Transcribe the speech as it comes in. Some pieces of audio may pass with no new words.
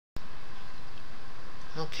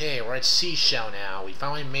Okay, we're at Seashell now. We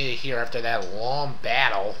finally made it here after that long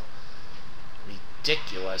battle.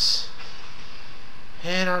 Ridiculous.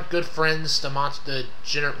 And our good friends, the monster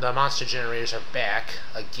generators, are back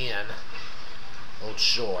again. Oh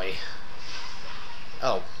joy.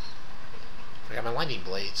 Oh, forgot my lightning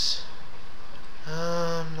blades.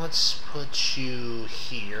 Let's put you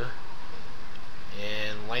here.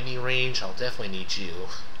 And lightning range, I'll definitely need you,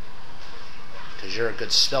 because you're a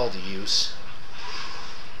good spell to use.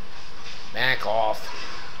 Back off.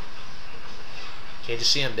 Can't you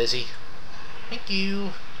see I'm busy? Thank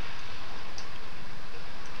you.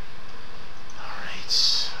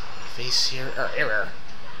 Alright. Face here. Error.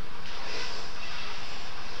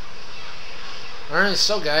 Alright,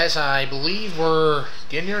 so guys, I believe we're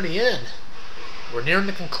getting near the end. We're nearing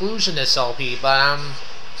the conclusion of this LP, but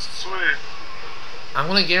Sweet. I'm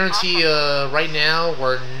going to guarantee you right now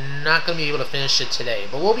we're not going to be able to finish it today,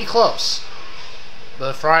 but we'll be close.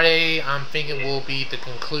 But Friday, I'm thinking will be the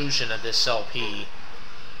conclusion of this LP,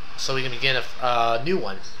 so we can begin a new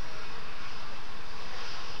one.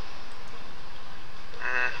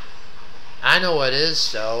 I know what it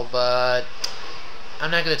is, though, but I'm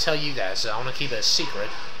not going to tell you guys. I want to keep it a secret.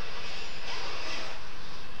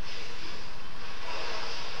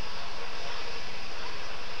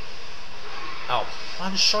 Oh, I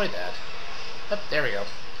destroyed that. Yep, there we go.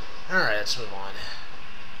 Alright, let's move on.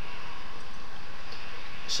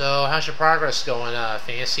 So, how's your progress going,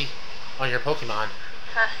 Fancy, on your Pokemon?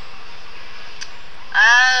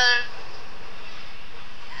 Alright,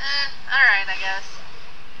 I guess.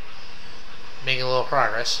 Making a little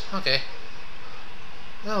progress. Okay.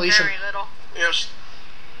 Well, at least Very little. Yeah,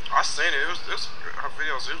 I seen it. Her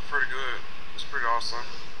videos. It was pretty good. It was pretty awesome.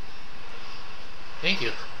 Thank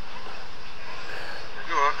you.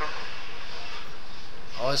 You're welcome.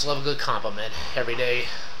 Always love a good compliment every day.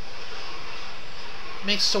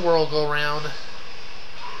 Makes the world go round.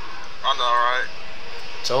 I know, right?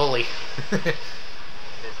 Totally.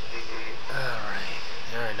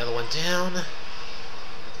 Alright, another one down.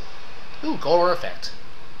 Ooh, gold effect.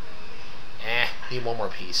 Need one more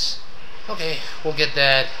piece. Okay, we'll get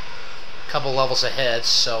that a couple levels ahead,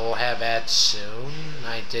 so we'll have that soon.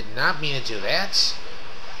 I did not mean to do that.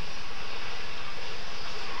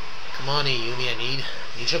 Come on, Yumi, I need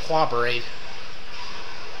you to cooperate.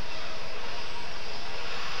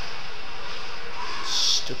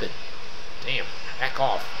 Stupid. Damn, back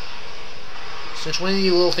off. Since when do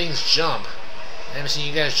you little things jump? I haven't seen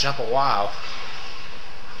you guys jump a while.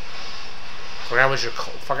 Forgot what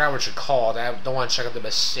you're called. I don't want to check out the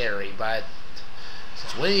mystery, but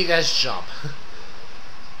since when do you guys jump?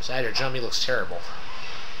 Besides, your jumping looks terrible.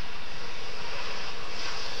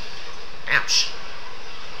 Ouch.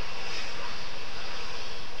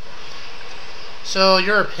 So,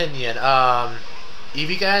 your opinion, if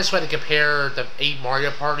you guys had to compare the 8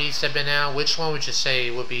 Mario parties that have been out, which one would you say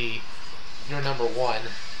would be your number one?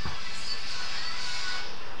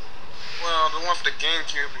 Well, the one for the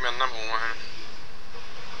GameCube would be my number one.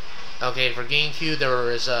 Okay, for GameCube there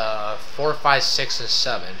was 4, 5, 6, and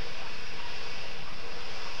 7.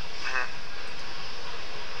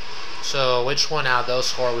 So, which one out of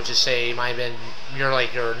those 4 would you say might have been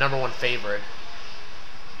your number one favorite?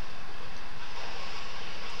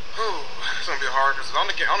 Ooh, it's gonna be hard because on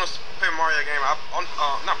the Paper Mario game,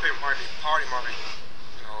 not Paper Mario, Party Mario.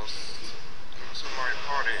 You know, Super Mario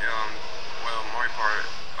Party. Well, Mario Party.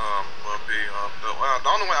 Will be the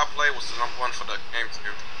only way I played was the number one for the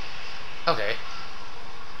GameCube. Okay.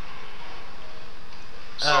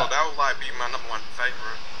 So that would like be my number one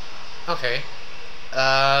favorite. Okay.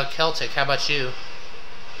 Celtic, how about you?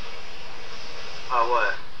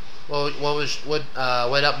 What? Well,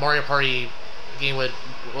 what up Mario Party game would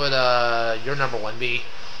your number one be?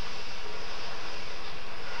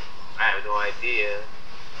 I have no idea.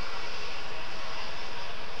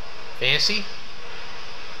 Fancy?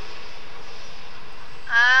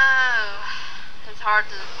 Oh, it's hard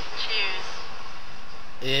to choose.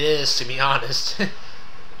 It is, to be honest.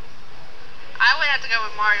 I would have to go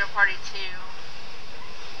with Mario Party 2.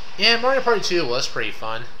 Yeah, Mario Party 2 was pretty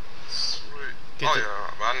fun. Sweet. Oh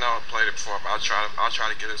yeah, but I never played it before, but I'll try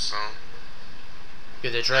to get it soon.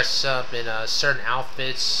 Get to dress up in certain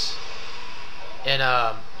outfits, and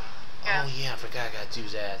Yeah. oh yeah, I forgot I gotta do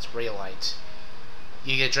that. It's Raylite.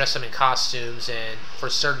 You get dressed up in costumes, and for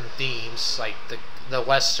certain themes like the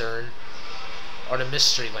Western or the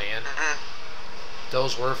Mystery Land,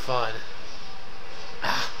 those were fun.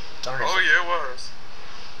 Ah, darn it! Oh yeah, it was.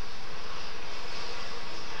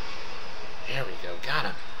 There we go, got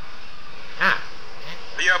him. Ah.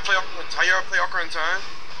 You ever play Ocarina of Time?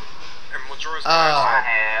 And Majora's Mask? I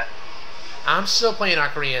have. I'm I'm still playing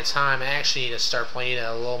Ocarina of Time. I actually need to start playing it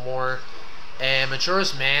a little more. And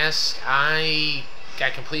Majora's Mask, I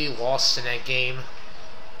got completely lost in that game.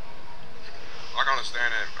 I can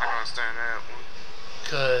understand that. I can understand that.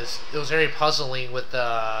 Because it was very puzzling with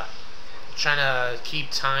trying to keep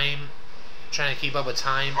up with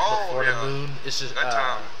time before the moon. It's just that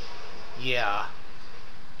time. Yeah.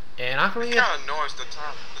 And It Ocarina. kind of annoys the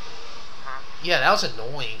time. Huh? Yeah, that was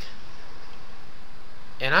annoying.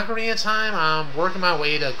 In Ocarina of Time, I'm working my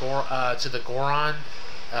way to the Goron,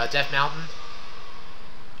 Death Mountain.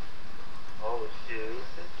 Oh shoot.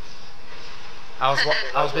 I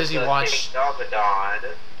was busy watching.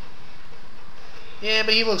 Yeah,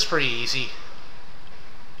 but he looks pretty easy.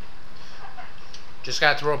 Just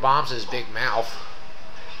gotta throw bombs in his big mouth.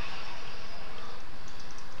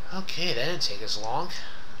 Okay, that didn't take as long.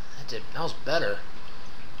 That was better.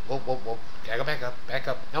 Whoa, whoa, whoa. Gotta go back up, back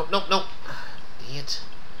up. Nope, nope, nope. Dang it.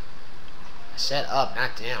 I said up,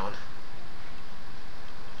 not down.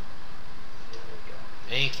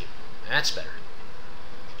 Thank you. That's better.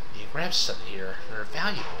 You grab something here that are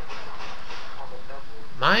valuable.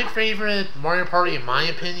 My favorite Mario Party, in my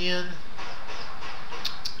opinion,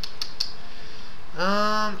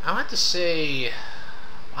 I have to say,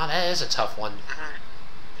 wow, that is a tough one.